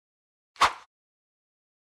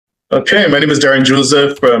Okay, my name is Darren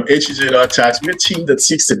Joseph from HEJ.tax. We're a team that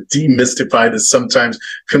seeks to demystify the sometimes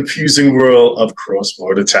confusing world of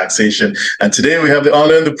cross-border taxation. And today we have the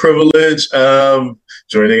honor and the privilege of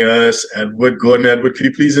joining us, Edward Gordon. Edward, could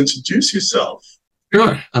you please introduce yourself?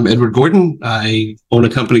 Sure. I'm Edward Gordon. I own a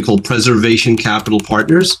company called Preservation Capital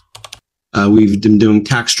Partners. We've been doing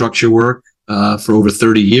tax structure work for over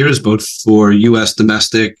 30 years, both for U.S.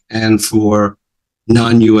 domestic and for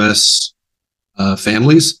non-U.S.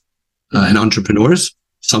 families and entrepreneurs.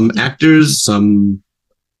 Some actors, some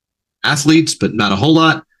athletes, but not a whole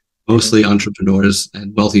lot. Mostly entrepreneurs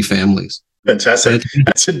and wealthy families. Fantastic.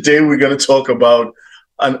 Today we're going to talk about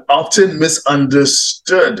an often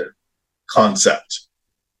misunderstood concept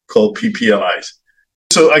called PPLIs.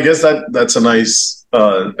 So I guess that's a nice,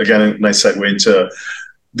 again, a nice segue into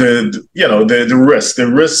the risk. The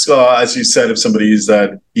risks are, as you said, if somebody is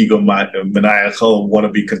that egomaniacal, want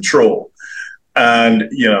to be controlled. And,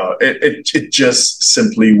 it just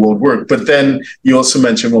simply won't work. But then you also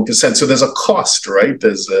mentioned 1%. So there's a cost, right?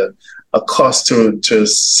 There's a cost to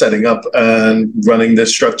setting up and running this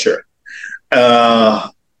structure.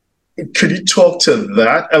 Could you talk to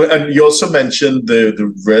that? And you also mentioned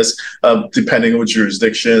the risk of, depending on what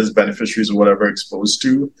jurisdictions, beneficiaries, or whatever exposed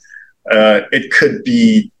to. It could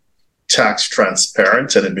be tax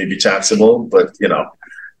transparent and it may be taxable, but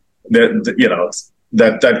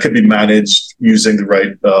that could be managed using the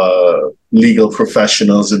right legal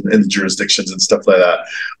professionals in jurisdictions and stuff like that.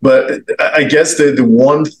 But I guess the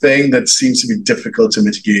one thing that seems to be difficult to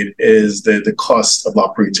mitigate is the cost of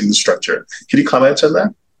operating the structure. Can you comment on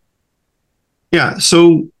that? Yeah.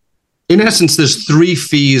 So in essence, there's 3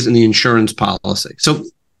 fees in the insurance policy. So,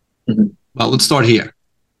 well, let's start here.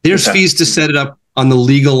 There's fees to set it up on the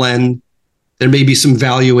legal end. There may be some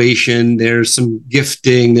valuation. There's some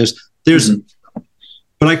gifting. There's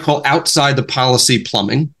what I call outside the policy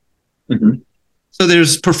plumbing. So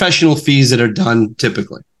there's professional fees that are done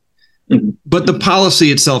typically. But the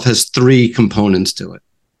policy itself has 3 components to it.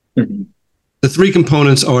 The 3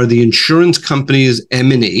 components are the insurance company's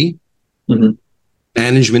M&E,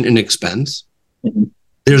 management and expense.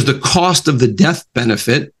 There's the cost of the death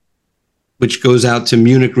benefit, which goes out to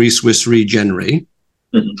Munich Re, Swiss Re, Gen Re.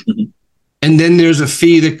 And then there's a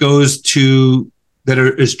fee that goes to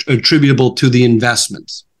is attributable to the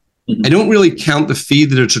investments. I don't really count the fee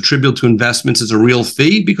that it's attributable to investments as a real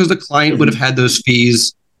fee because the client would have had those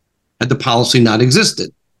fees had the policy not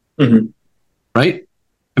existed. Right?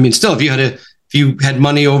 I mean, still, if you had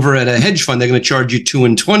money over at a hedge fund, they're going to charge you 2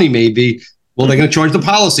 and 20 maybe. Well, they're going to charge the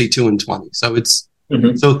policy 2 and 20. So it's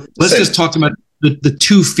so let's just talk about the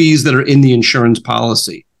 2 fees that are in the insurance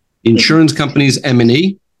policy: the insurance company's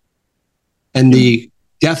M&E and the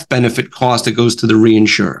death benefit cost that goes to the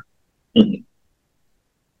reinsurer.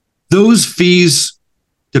 Those fees,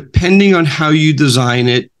 depending on how you design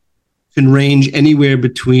it, can range anywhere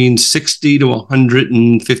between 60 to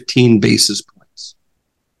 115 basis points.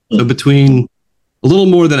 So between a little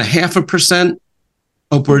more than 0.5%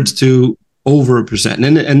 upwards to over 1%.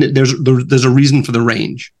 And there's a reason for the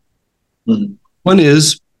range. One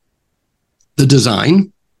is the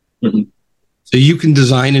design. So you can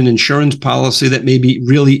design an insurance policy that may be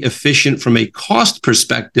really efficient from a cost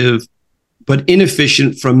perspective, but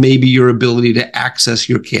inefficient from maybe your ability to access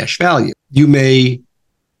your cash value. You may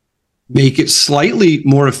make it slightly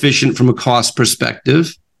more efficient from a cost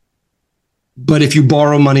perspective, but if you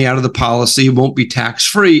borrow money out of the policy, it won't be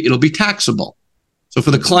tax-free, it'll be taxable. So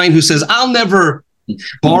for the client who says, I'll never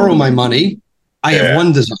borrow my money, I have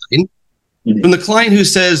one design. From the client who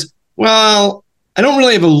says, well, I don't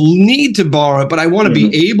really have a need to borrow it, but I want to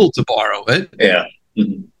be able to borrow it.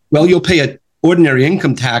 Well, you'll pay an ordinary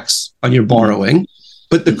income tax on your borrowing,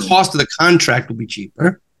 but the cost of the contract will be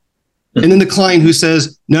cheaper. And then the client who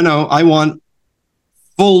says, no, I want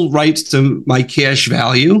full rights to my cash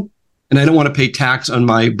value, and I don't want to pay tax on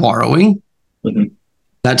my borrowing.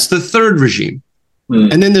 That's the third regime.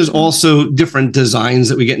 And then there's also different designs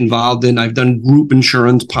that we get involved in. I've done group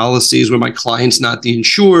insurance policies where my client's not the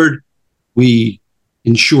insured. We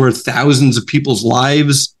insure thousands of people's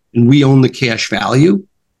lives and we own the cash value.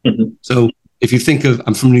 So if you think of,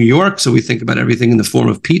 I'm from New York, so we think about everything in the form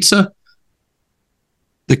of pizza.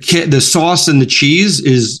 The sauce and the cheese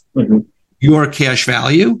is your cash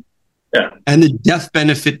value. And the death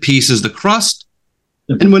benefit piece is the crust.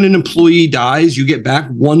 And when an employee dies, you get back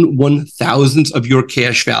 1/1000th of your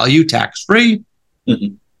cash value tax-free.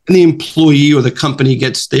 And the employee or the company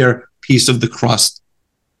gets their piece of the crust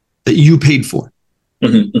that you paid for.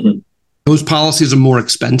 Those policies are more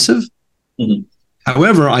expensive.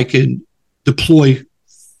 However, I could deploy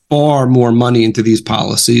far more money into these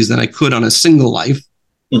policies than I could on a single life.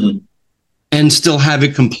 and still have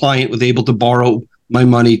it compliant with able to borrow my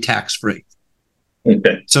money tax-free.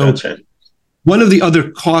 Okay. So Gotcha. one of the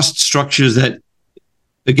other cost structures that,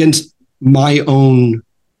 against my own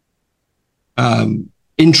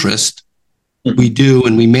interest, we do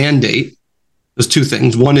and we mandate, there's two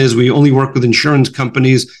things. One is we only work with insurance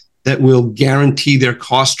companies that will guarantee their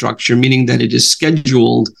cost structure, meaning that it is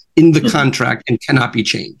scheduled in the contract and cannot be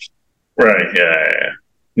changed. Right. Yeah.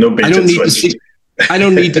 No bait and switch. I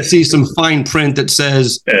don't need to see some fine print that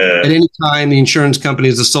says at any time the insurance company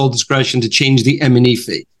has the sole discretion to change the M&E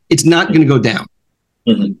fee. It's not going to go down.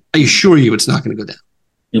 I assure you it's not going to go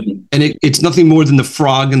down. And it's nothing more than the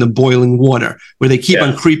frog in the boiling water, where they keep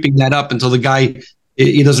on creeping that up until the guy,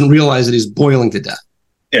 he doesn't realize that he's boiling to death.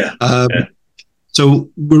 So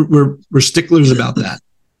we're sticklers about that.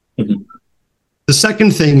 The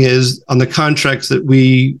second thing is, on the contracts that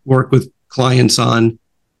we work with clients on,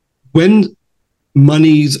 when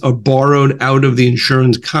monies are borrowed out of the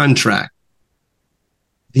insurance contract,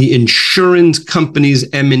 the insurance company's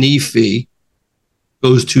M&E fee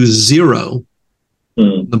goes to zero,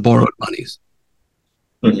 the borrowed monies.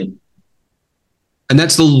 And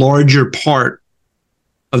that's the larger part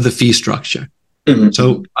of the fee structure.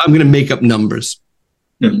 So I'm going to make up numbers.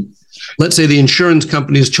 Let's say the insurance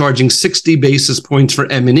company is charging 60 basis points for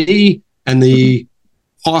M&E, and the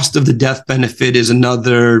cost of the death benefit is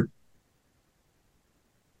another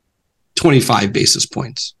 25 basis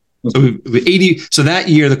points. So that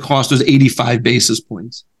year the cost was 85 basis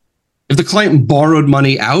points. If the client borrowed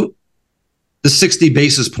money out, the 60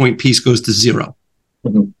 basis point piece goes to zero.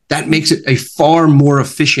 That makes it a far more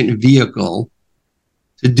efficient vehicle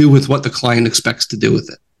to do with what the client expects to do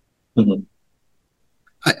with it.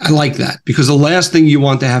 I like that, because the last thing you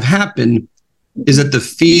want to have happen is that the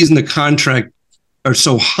fees in the contract are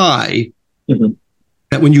so high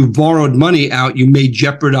that when you borrowed money out, you may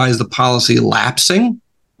jeopardize the policy lapsing.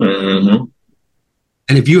 And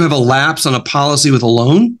if you have a lapse on a policy with a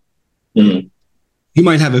loan, you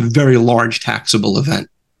might have a very large taxable event.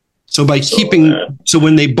 So by so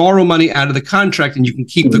when they borrow money out of the contract and you can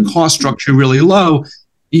keep the cost structure really low,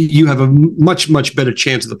 you have a much, much better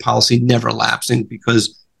chance of the policy never lapsing,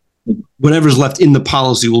 because whatever's left in the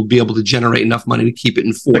policy will be able to generate enough money to keep it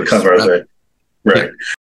in force. Right. Yeah.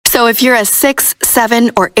 So if you're a 6,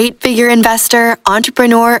 7, or 8-figure investor,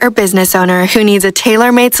 entrepreneur, or business owner who needs a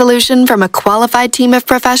tailor-made solution from a qualified team of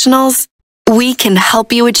professionals, we can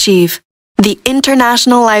help you achieve the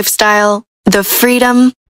international lifestyle, the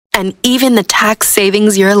freedom, and even the tax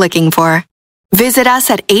savings you're looking for. Visit us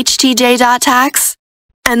at htj.tax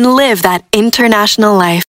and live that international life.